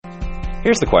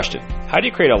Here's the question. How do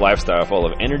you create a lifestyle full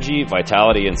of energy,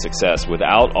 vitality, and success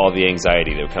without all the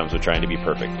anxiety that comes with trying to be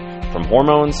perfect? From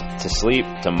hormones to sleep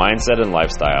to mindset and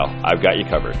lifestyle, I've got you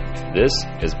covered. This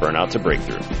is Burnout to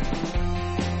Breakthrough.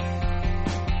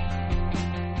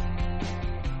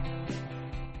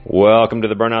 Welcome to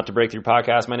the Burnout to Breakthrough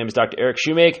podcast. My name is Dr. Eric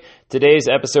Shoemake. Today's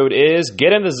episode is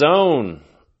Get in the Zone.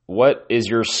 What is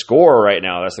your score right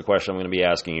now? That's the question I'm going to be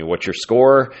asking you. What's your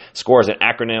score? SCORE is an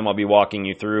acronym I'll be walking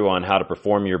you through on how to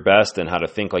perform your best and how to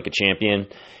think like a champion.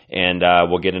 And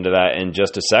we'll get into that in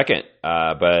just a second.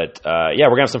 But we're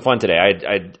going to have some fun today.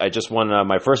 I just won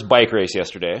my first bike race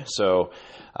yesterday. So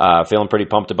feeling pretty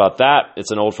pumped about that.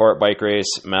 It's an old fart bike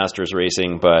race, masters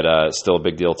racing, but still a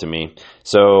big deal to me.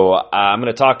 So I'm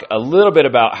going to talk a little bit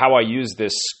about how I use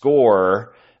this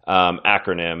SCORE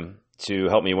acronym to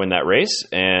help me win that race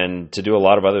and to do a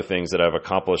lot of other things that I've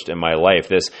accomplished in my life.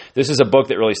 This is a book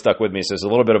that really stuck with me. So it's a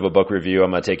little bit of a book review. I'm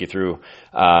going to take you through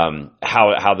how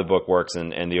the book works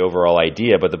and the overall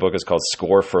idea. But the book is called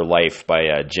SCORE for Life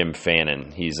by Jim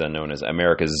Fannin. He's known as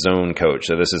America's Zone Coach.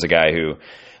 So this is a guy who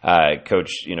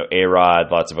coached,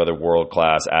 A-Rod, lots of other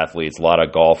world-class athletes, a lot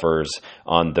of golfers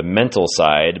on the mental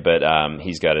side, but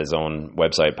he's got his own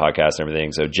website, podcast, and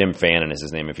everything. So Jim Fannin is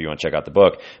his name if you want to check out the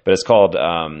book. But it's called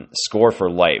SCORE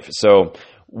for Life. So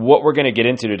what we're going to get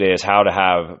into today is how to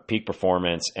have peak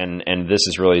performance, and this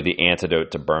is really the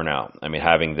antidote to burnout. I mean,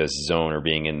 having this zone or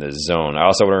being in this zone. I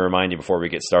also want to remind you before we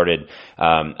get started,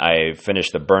 I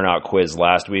finished the burnout quiz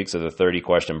last week, so the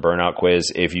 30-question burnout quiz.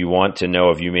 If you want to know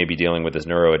if you may be dealing with this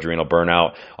neuroadrenal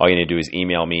burnout, all you need to do is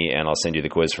email me, and I'll send you the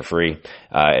quiz for free.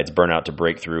 It's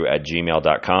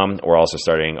burnouttobreakthrough@gmail.com. We're also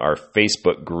starting our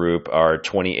Facebook group, our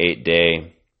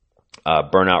 28-day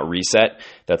burnout reset.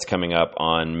 That's coming up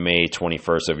on May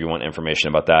 21st. So if you want information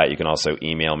about that, you can also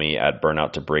email me at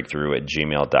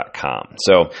burnouttobreakthrough@gmail.com.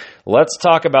 So let's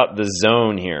talk about the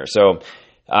zone here. So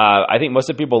I think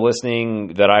most of the people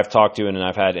listening that I've talked to and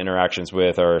I've had interactions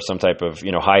with are some type of,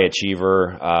 high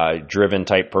achiever, driven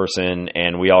type person,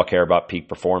 and we all care about peak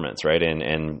performance, right?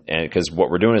 And because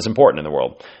what we're doing is important in the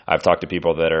world. I've talked to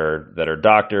people that are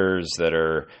doctors, that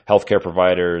are healthcare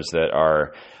providers, that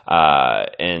are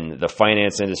in the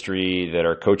finance industry, that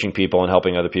are coaching people and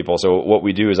helping other people. So what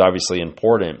we do is obviously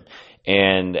important.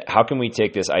 And how can we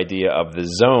take this idea of the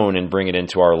zone and bring it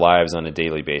into our lives on a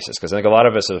daily basis? Because I think a lot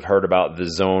of us have heard about the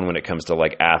zone when it comes to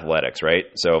like athletics, right?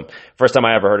 So first time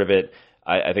I ever heard of it,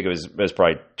 I think it was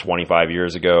probably 25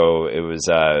 years ago. It was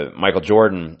Michael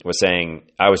Jordan was saying,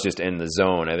 I was just in the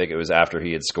zone. I think it was after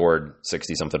he had scored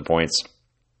 60-something points,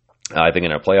 I think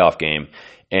in a playoff game.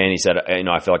 And he said,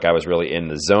 I feel like I was really in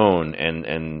the zone.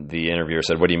 And the interviewer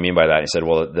said, what do you mean by that? He said,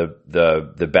 well,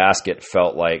 the basket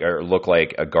felt like, or looked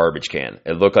like a garbage can.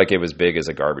 It looked like it was big as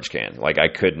a garbage can. Like I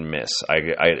couldn't miss.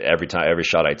 Every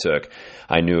shot I took,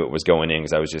 I knew it was going in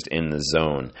because I was just in the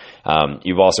zone.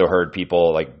 You've also heard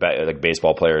people like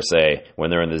baseball players say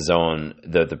when they're in the zone,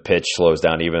 the pitch slows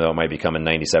down, even though it might be coming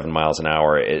 97 miles an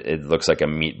hour. It looks like a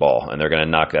meatball, and they're going to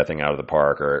knock that thing out of the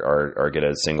park or get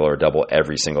a single or double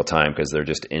every single time because they're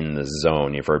just in the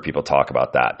zone. You've heard people talk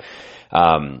about that.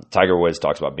 Tiger Woods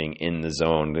talks about being in the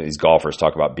zone. These golfers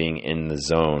talk about being in the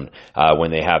zone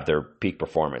when they have their peak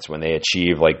performance, when they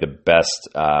achieve like the best,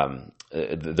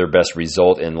 their best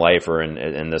result in life, or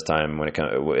in this time when it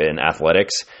comes in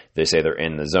athletics, they say they're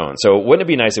in the zone. So wouldn't it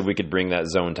be nice if we could bring that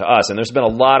zone to us? And there's been a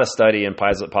lot of study in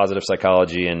positive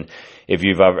psychology, and if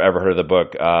you've ever heard of the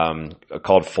book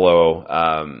called Flow,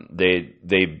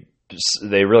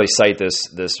 they really cite this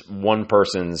one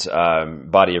person's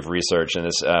body of research, and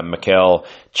this Mikhail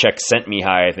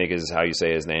Csikszentmihalyi, I think is how you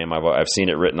say his name. I've seen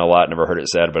it written a lot, never heard it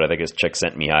said, but I think it's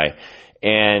Csikszentmihalyi.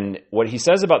 And what he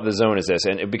says about the zone is this,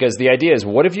 and because the idea is,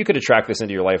 what if you could attract this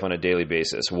into your life on a daily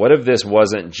basis? What if this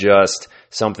wasn't just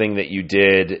something that you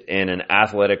did in an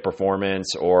athletic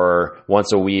performance or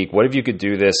once a week? What if you could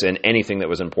do this in anything that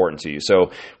was important to you? So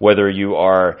whether you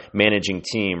are managing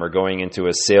team or going into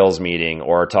a sales meeting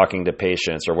or talking to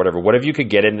patients or whatever, what if you could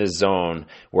get in this zone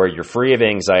where you're free of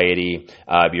anxiety,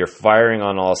 you're firing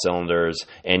on all cylinders,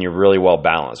 and you're really well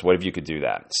balanced? What if you could do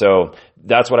that? So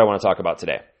that's what I want to talk about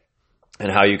today, and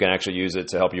how you can actually use it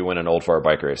to help you win an old fart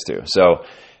bike race too. So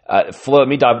flow, let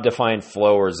me define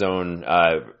flow or zone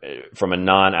from a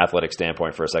non-athletic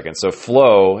standpoint for a second. So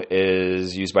flow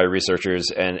is used by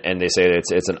researchers, and they say that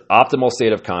it's an optimal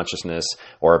state of consciousness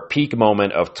or a peak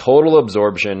moment of total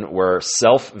absorption where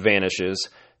self vanishes,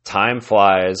 time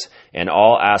flies, and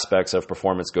all aspects of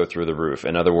performance go through the roof.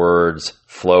 In other words,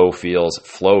 flow feels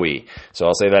flowy. So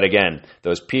I'll say that again.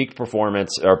 Those peak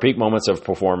performance or peak moments of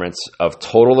performance of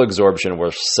total absorption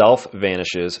where self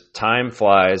vanishes, time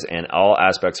flies, and all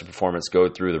aspects of performance go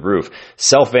through the roof.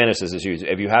 Self vanishes is huge.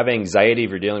 If you have anxiety,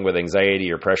 if you're dealing with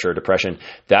anxiety or pressure or depression,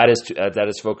 that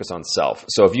is focused on self.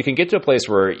 So if you can get to a place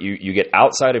where you get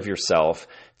outside of yourself,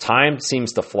 time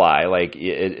seems to fly. Like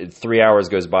 3 hours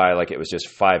goes by like it was just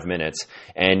 5 minutes,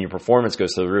 and your performance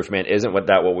goes to the roof. Man, isn't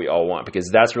what we all want? Because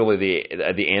that's really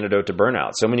the antidote to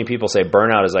burnout. So many people say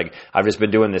burnout is like, I've just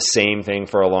been doing the same thing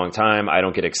for a long time. I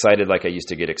don't get excited like I used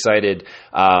to get excited.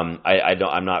 I'm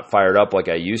not fired up like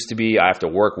I used to be. I have to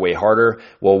work way harder.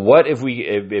 Well, what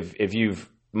if you've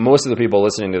most of the people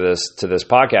listening to this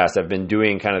podcast have been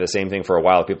doing kind of the same thing for a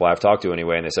while, people I've talked to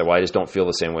anyway, and they said, well, I just don't feel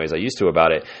the same way as I used to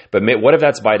about it. But what if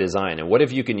that's by design? And what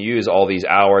if you can use all these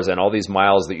hours and all these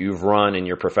miles that you've run in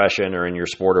your profession or in your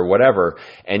sport or whatever,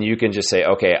 and you can just say,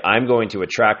 okay, I'm going to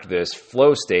attract this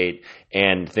flow state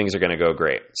and things are going to go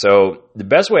great. So the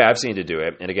best way I've seen to do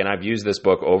it, and again, I've used this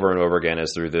book over and over again,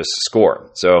 is through this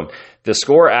SCORE. So the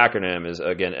SCORE acronym is,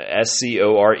 again,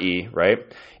 SCORE, right?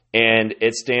 And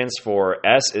it stands for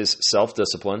S is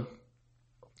self-discipline,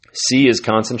 C is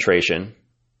concentration,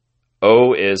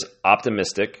 O is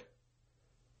optimistic,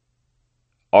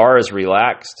 R is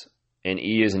relaxed, and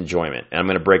E is enjoyment. And I'm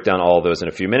going to break down all of those in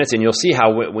a few minutes. And you'll see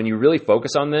how when you really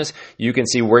focus on this, you can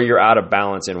see where you're out of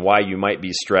balance and why you might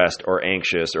be stressed or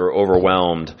anxious or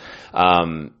overwhelmed.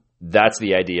 That's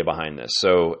the idea behind this.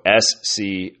 So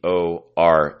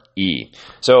SCORE.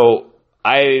 So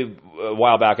a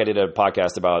while back, I did a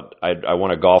podcast about I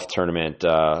won a golf tournament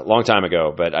a long time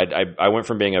ago, but I went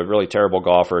from being a really terrible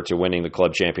golfer to winning the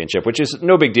club championship, which is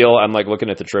no big deal. I'm like looking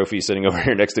at the trophy sitting over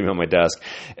here next to me on my desk,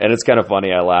 and it's kind of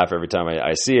funny. I laugh every time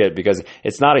I see it because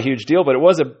it's not a huge deal, but it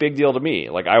was a big deal to me.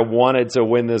 Like I wanted to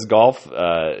win this golf.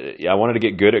 I wanted to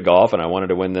get good at golf, and I wanted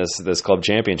to win this club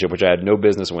championship, which I had no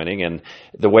business winning. And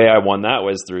the way I won that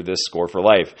was through this SCORE for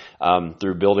life,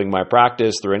 through building my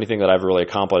practice, through anything that I've really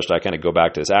accomplished. I kind of go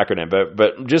back to this acronym.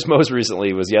 But just most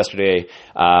recently was yesterday.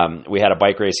 We had a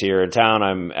bike race here in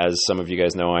town. As some of you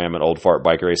guys know, I am an old fart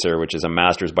bike racer, which is a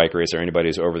master's bike racer. Anybody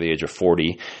who's over the age of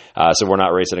 40. So we're not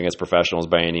racing against professionals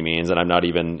by any means, and I'm not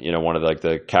even one of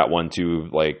the Cat 1, 2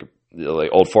 like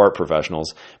old fart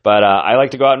professionals, but I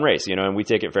like to go out and race, and we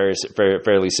take it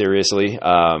fairly seriously.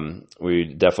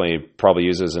 We definitely probably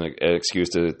use it as an excuse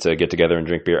to get together and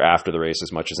drink beer after the race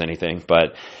as much as anything.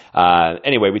 But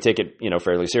anyway, we take it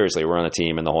fairly seriously. We're on a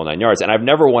team and the whole 9 yards. And I've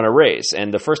never won a race.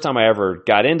 And the first time I ever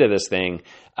got into this thing,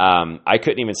 I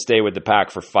couldn't even stay with the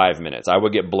pack for 5 minutes. I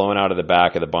would get blown out of the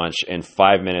back of the bunch in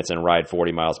 5 minutes and ride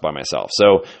 40 miles by myself.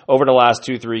 So over the last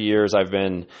 2-3 years, I've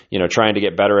been, trying to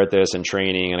get better at this and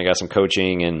training, and I got some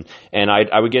coaching, and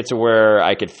I would get to where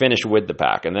I could finish with the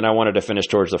pack. And then I wanted to finish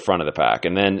towards the front of the pack.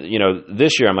 And then,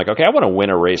 this year I'm like, okay, I want to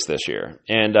win a race this year.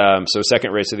 And, so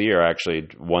second race of the year, I actually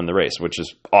won the race, which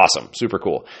is awesome. Super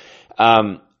cool.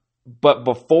 But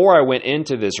before I went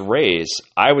into this race,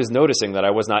 I was noticing that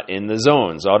I was not in the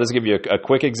zone. So I'll just give you a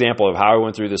quick example of how I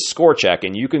went through this SCORE check,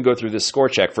 and you can go through this SCORE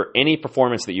check for any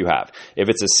performance that you have. If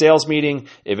it's a sales meeting,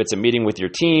 if it's a meeting with your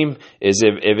team, if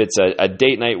it's a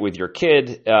date night with your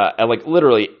kid, like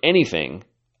literally anything,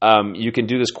 you can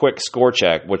do this quick SCORE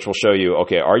check, which will show you,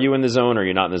 okay, are you in the zone? Are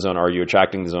you not in the zone? Are you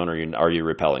attracting the zone? Or are you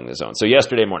repelling the zone? So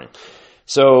yesterday morning.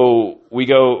 So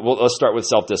let's start with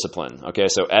self-discipline. Okay,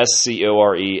 so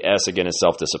SCORE, S again is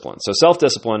self-discipline. So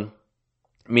self-discipline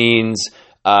means,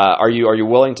 are you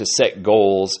willing to set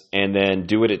goals and then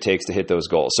do what it takes to hit those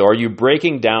goals? So are you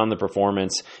breaking down the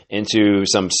performance into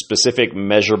some specific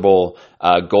measurable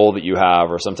goal that you have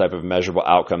or some type of measurable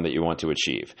outcome that you want to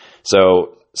achieve?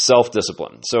 So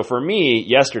self-discipline. So for me,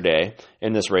 yesterday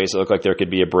in this race, it looked like there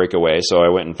could be a breakaway. So I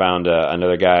went and found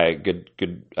another guy,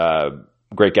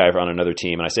 great guy on another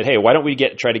team. And I said, hey, why don't we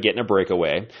try to get in a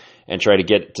breakaway and try to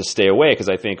get to stay away? Because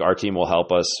I think our team will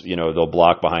help us. They'll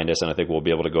block behind us, and I think we'll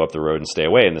be able to go up the road and stay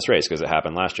away in this race because it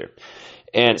happened last year.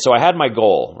 And so I had my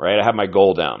goal, right? I had my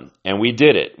goal down, and we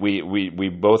did it. We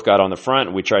both got on the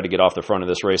front. We tried to get off the front of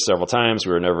this race several times.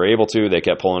 We were never able to. They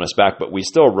kept pulling us back, but we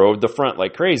still rode the front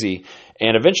like crazy.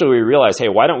 And eventually we realized, hey,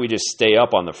 why don't we just stay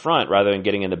up on the front rather than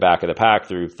getting in the back of the pack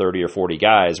through 30 or 40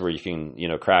 guys where you can,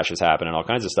 crashes happen and all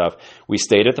kinds of stuff. We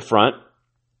stayed at the front.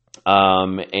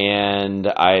 And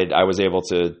I was able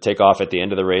to take off at the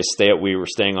end of the race. We were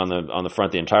staying on the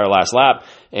front the entire last lap,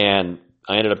 and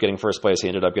I ended up getting first place. He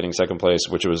ended up getting second place,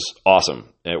 which was awesome.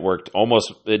 It worked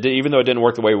even though it didn't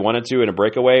work the way we wanted to in a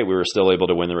breakaway, we were still able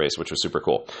to win the race, which was super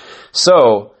cool.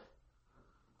 So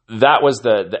that was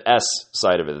the S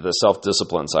side of it, the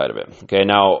self-discipline side of it. Okay,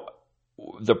 now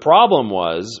the problem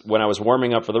was when I was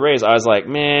warming up for the race, I was like,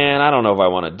 man, I don't know if I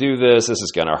want to do this. This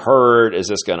is going to hurt. Is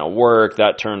this going to work?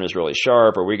 That turn is really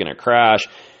sharp. Are we going to crash?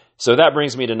 So that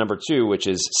brings me to number 2, which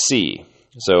is C.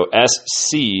 So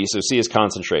SC, so C is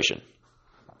concentration.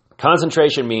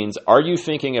 Concentration means, are you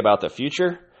thinking about the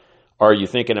future or are you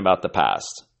thinking about the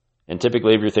past? And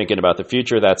typically, if you're thinking about the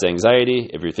future, that's anxiety.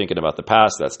 If you're thinking about the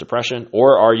past, that's depression.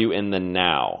 Or are you in the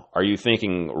now? Are you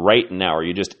thinking right now? Are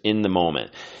you just in the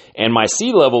moment? And my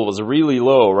C level was really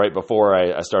low right before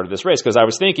I started this race because I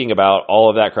was thinking about all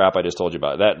of that crap I just told you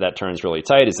about. That turn's really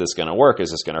tight. Is this going to work?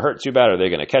 Is this going to hurt too bad? Are they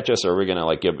going to catch us? Or are we going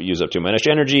to use up too much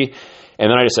energy?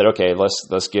 And then I just said, okay,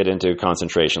 let's get into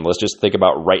concentration. Let's just think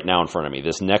about right now in front of me.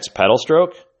 This next pedal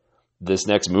stroke, this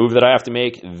next move that I have to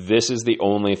make, this is the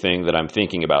only thing that I'm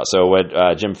thinking about. So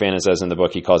what Jim Fannin says in the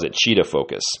book, he calls it cheetah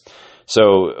focus.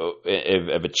 So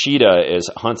if a cheetah is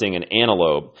hunting an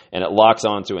antelope and it locks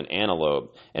onto an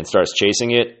antelope and starts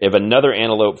chasing it, if another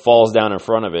antelope falls down in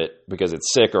front of it because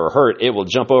it's sick or hurt, it will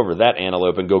jump over that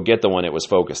antelope and go get the one it was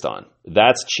focused on.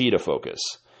 That's cheetah focus.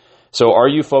 So are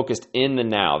you focused in the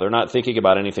now? They're not thinking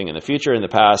about anything in the future, in the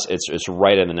past. It's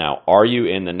right in the now. Are you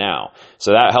in the now?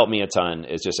 So that helped me a ton.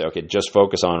 Is just say, okay, just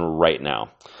focus on right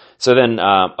now. So then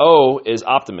O is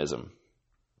optimism.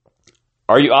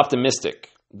 Are you optimistic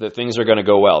that things are going to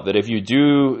go well? That if you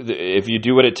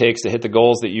do what it takes to hit the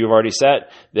goals that you've already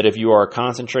set, that if you are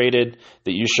concentrated,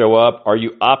 that you show up, are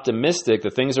you optimistic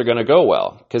that things are going to go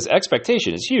well? Because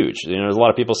expectation is huge. There's a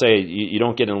lot of people say you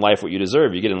don't get in life what you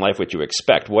deserve, you get in life what you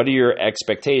expect. What are your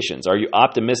expectations? Are you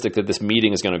optimistic that this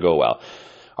meeting is going to go well?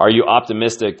 Are you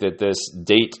optimistic that this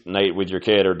date night with your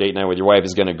kid or date night with your wife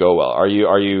is going to go well? Are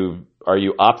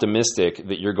you optimistic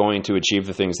that you're going to achieve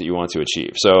the things that you want to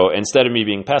achieve? So instead of me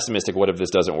being pessimistic, what if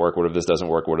this doesn't work? What if this doesn't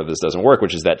work? What if this doesn't work?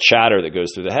 Which is that chatter that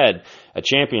goes through the head. A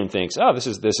champion thinks, oh, this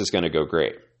is going to go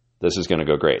great. This is going to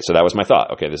go great. So that was my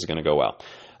thought. Okay, this is going to go well.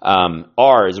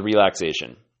 R is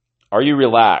relaxation. Are you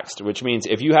relaxed? Which means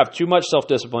if you have too much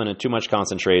self-discipline and too much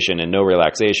concentration and no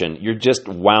relaxation, you're just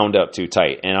wound up too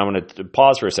tight. And I'm going to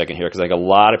pause for a second here because like a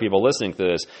lot of people listening to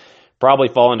this probably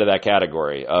fall into that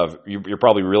category of you're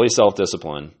probably really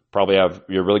self-disciplined, probably have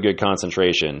your really good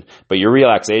concentration, but your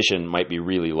relaxation might be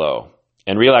really low.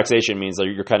 And relaxation means that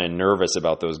you're kind of nervous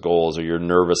about those goals, or you're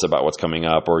nervous about what's coming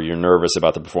up, or you're nervous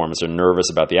about the performance, or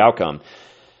nervous about the outcome.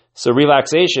 So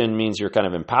relaxation means you're kind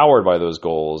of empowered by those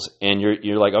goals, and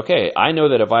you're like, okay, I know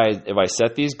that if I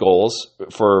set these goals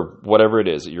for whatever it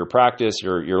is, your practice,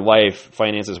 your life,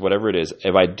 finances, whatever it is,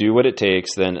 if I do what it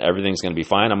takes, then everything's going to be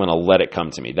fine. I'm going to let it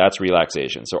come to me. That's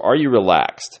relaxation. So are you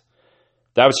relaxed?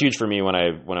 That was huge for me when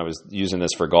I was using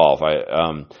this for golf.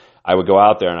 I would go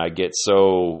out there and I'd get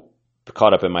so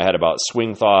caught up in my head about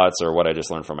swing thoughts or what I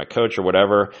just learned from my coach or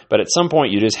whatever. But at some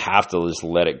point, you just have to just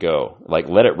let it go. Like,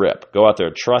 let it rip. Go out there,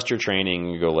 trust your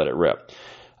training, and go let it rip.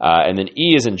 And then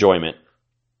E is enjoyment.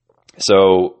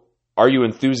 So are you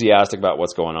enthusiastic about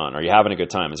what's going on? Are you having a good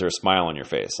time? Is there a smile on your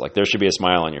face? Like, there should be a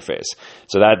smile on your face.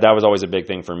 So that was always a big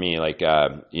thing for me. Like,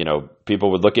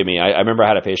 people would look at me. I remember I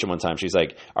had a patient one time. She's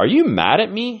like, are you mad at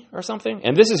me or something?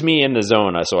 And this is me in the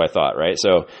zone. So I thought, right?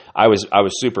 So I was I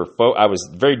was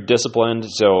very disciplined.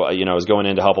 So, I was going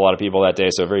in to help a lot of people that day.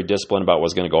 So very disciplined about what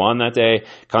was going to go on that day.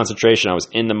 Concentration. I was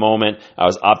in the moment. I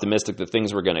was optimistic that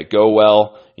things were going to go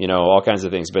well, all kinds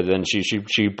of things. But then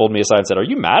she pulled me aside and said, are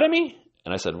you mad at me?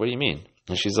 And I said, what do you mean?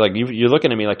 And she's like, you're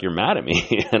looking at me like you're mad at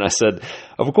me. And I said,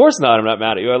 of course not. I'm not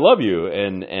mad at you. I love you.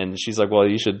 And she's like, well,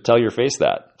 you should tell your face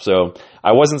that. So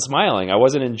I wasn't smiling. I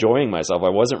wasn't enjoying myself.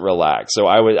 I wasn't relaxed. So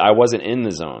I wasn't in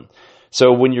the zone.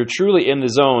 So when you're truly in the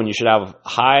zone, you should have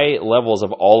high levels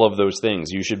of all of those things.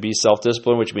 You should be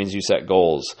self-disciplined, which means you set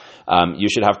goals. You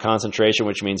should have concentration,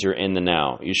 which means you're in the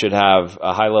now. You should have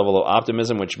a high level of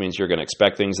optimism, which means you're going to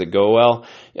expect things that go well.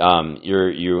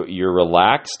 You're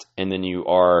relaxed, and then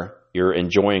you're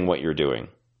enjoying what you're doing.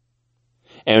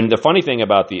 And the funny thing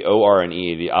about the O, R, and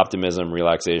E, the optimism,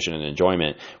 relaxation, and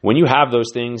enjoyment, when you have those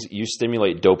things, you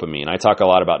stimulate dopamine. I talk a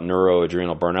lot about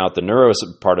neuroadrenal burnout. The neuro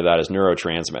part of that is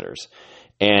neurotransmitters.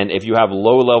 And if you have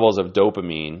low levels of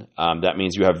dopamine, that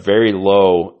means you have very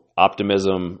low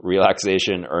optimism,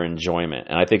 relaxation, or enjoyment.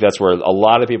 And I think that's where a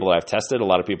lot of people that I've tested, a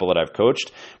lot of people that I've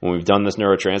coached, when we've done this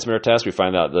neurotransmitter test, we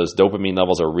find out those dopamine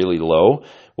levels are really low.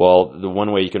 Well, the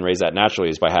one way you can raise that naturally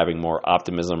is by having more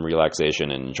optimism,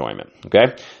 relaxation, and enjoyment.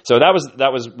 Okay? So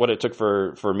that was what it took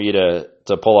for me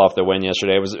to pull off the win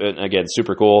yesterday. It was, again,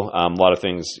 super cool. A lot of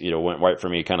things, went right for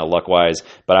me kind of luck-wise,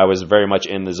 but I was very much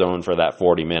in the zone for that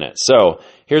 40 minutes. So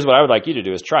here's what I would like you to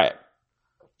do is try it.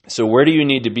 So where do you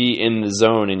need to be in the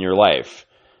zone in your life?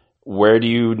 where do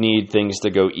you need things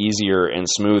to go easier and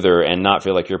smoother and not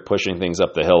feel like you're pushing things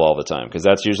up the hill all the time? Because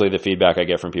that's usually the feedback I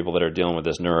get from people that are dealing with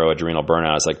this neuroadrenal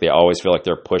burnout. It's like they always feel like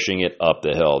they're pushing it up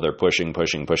the hill. They're pushing.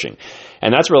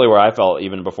 And that's really where I felt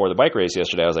even before the bike race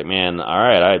yesterday. I was like, man, all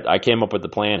right, I came up with the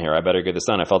plan here. I better get this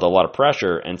done. I felt a lot of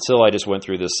pressure until I just went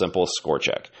through this simple score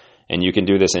check. And you can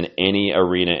do this in any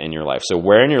arena in your life. So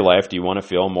where in your life do you want to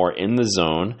feel more in the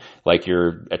zone, like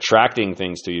you're attracting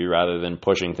things to you rather than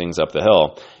pushing things up the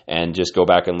hill? And just go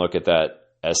back and look at that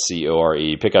SCORE.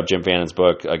 Pick up Jim Fannon's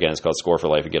book. Again, it's called Score for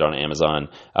Life. You get it on Amazon.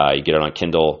 You get it on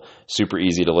Kindle. Super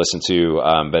easy to listen to.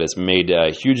 But it's made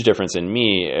a huge difference in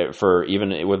me for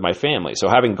even with my family. So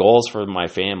having goals for my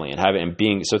family and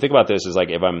being, so think about this is like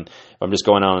if I'm just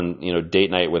going on,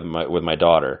 date night with my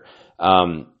daughter,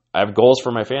 I have goals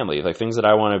for my family, like things that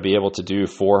I want to be able to do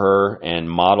for her and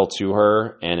model to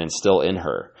her and instill in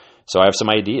her. So I have some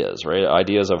ideas, right?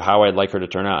 Ideas of how I'd like her to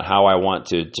turn out, how I want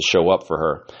to show up for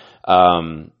her.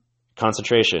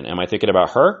 Concentration. Am I thinking about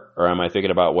her or am I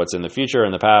thinking about what's in the future,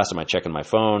 in the past? Am I checking my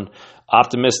phone?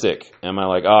 Optimistic. Am I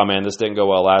like, oh man, this didn't go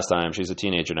well last time. She's a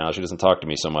teenager now. She doesn't talk to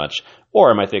me so much. Or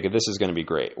am I thinking this is going to be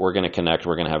great. We're going to connect.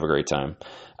 We're going to have a great time.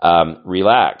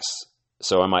 Relax.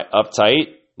 So am I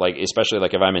uptight? Like, especially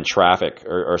like if I'm in traffic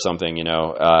or something,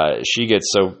 she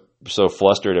gets so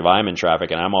flustered if I'm in traffic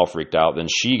and I'm all freaked out, then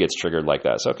she gets triggered like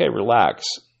that. So, okay, relax.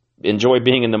 Enjoy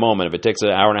being in the moment. If it takes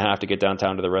an hour and a half to get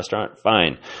downtown to the restaurant,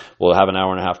 fine. We'll have an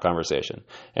hour and a half conversation.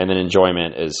 And then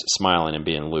enjoyment is smiling and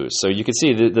being loose. So you can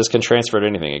see this can transfer to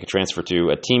anything. It can transfer to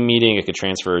a team meeting. It could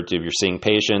transfer to if you're seeing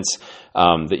patients,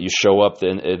 that you show up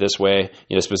this way.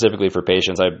 Specifically for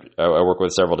patients, I work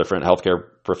with several different healthcare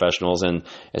professionals. And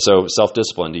so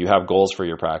self-discipline. Do you have goals for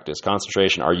your practice?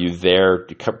 Concentration. Are you there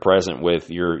present with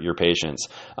your patients?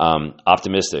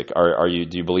 Optimistic. Do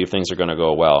you believe things are going to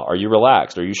go well? Are you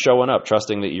relaxed? Are you showing up,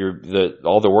 trusting that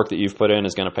all the work that you've put in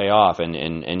is going to pay off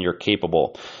and you're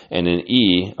capable? And in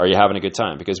E, are you having a good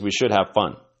time? Because we should have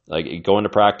fun. Like going to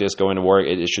practice, going to work,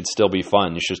 it should still be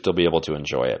fun. You should still be able to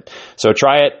enjoy it. So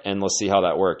try it and let's see how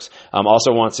that works.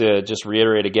 Also want to just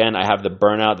reiterate again, I have the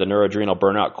neuroadrenal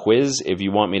burnout quiz. If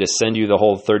you want me to send you the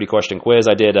whole 30-question quiz,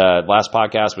 I did last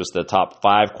podcast was the top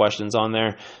 5 questions on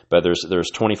there, but there's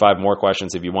 25 more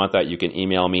questions. If you want that, you can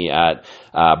email me at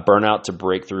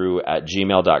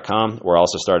burnouttobreakthrough@gmail.com. We're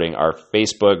also starting our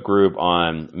Facebook group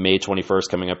on May 21st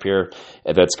coming up here.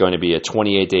 That's going to be a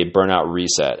 28-day burnout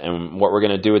reset. And what we're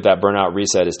going to do with that burnout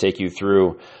reset is take you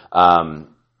through,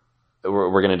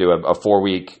 we're going to do a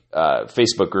 4-week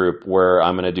Facebook group where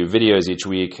I'm going to do videos each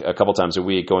week, a couple times a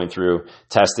week, going through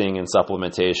testing and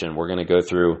supplementation. We're going to go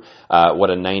through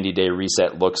what a 90-day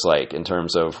reset looks like in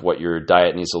terms of what your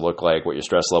diet needs to look like, what your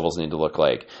stress levels need to look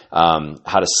like, how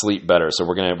to sleep better. So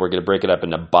we're going to break it up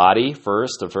into body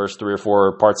first. The first 3 or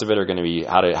 4 parts of it are going to be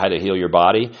how to heal your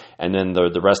body, and then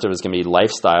the rest of it is going to be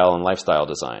lifestyle and lifestyle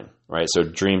design. Right, so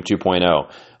Dream 2.0.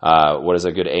 What does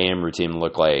a good AM routine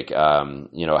look like? How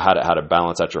to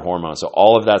balance out your hormones. So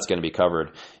all of that's going to be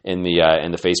covered in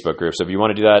the Facebook group. So if you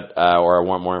want to do that or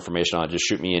want more information on it, just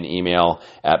shoot me an email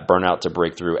at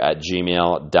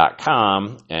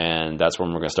burnouttobreakthrough@gmail.com, and that's when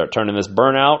we're going to start turning this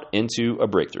burnout into a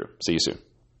breakthrough. See you soon.